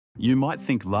You might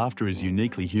think laughter is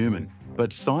uniquely human,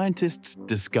 but scientists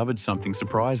discovered something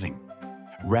surprising.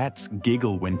 Rats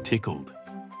giggle when tickled.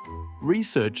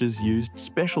 Researchers used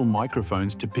special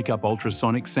microphones to pick up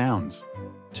ultrasonic sounds,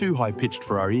 too high-pitched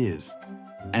for our ears,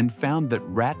 and found that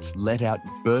rats let out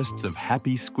bursts of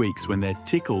happy squeaks when they're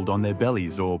tickled on their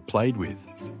bellies or played with.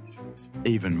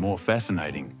 Even more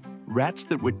fascinating, rats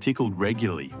that were tickled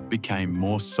regularly became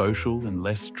more social and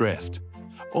less stressed,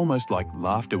 almost like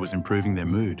laughter was improving their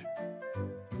mood.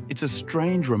 It's a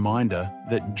strange reminder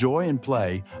that joy and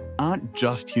play aren't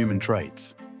just human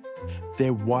traits.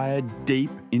 They're wired deep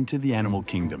into the animal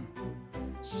kingdom.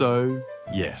 So,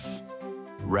 yes,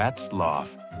 rats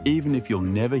laugh, even if you'll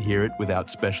never hear it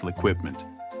without special equipment.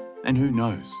 And who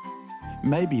knows?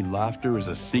 Maybe laughter is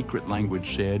a secret language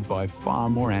shared by far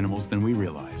more animals than we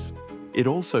realize. It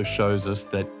also shows us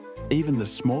that even the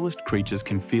smallest creatures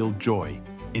can feel joy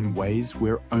in ways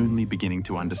we're only beginning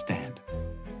to understand.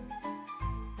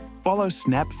 Follow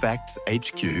Snap Facts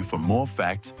HQ for more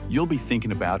facts you'll be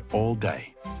thinking about all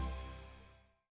day.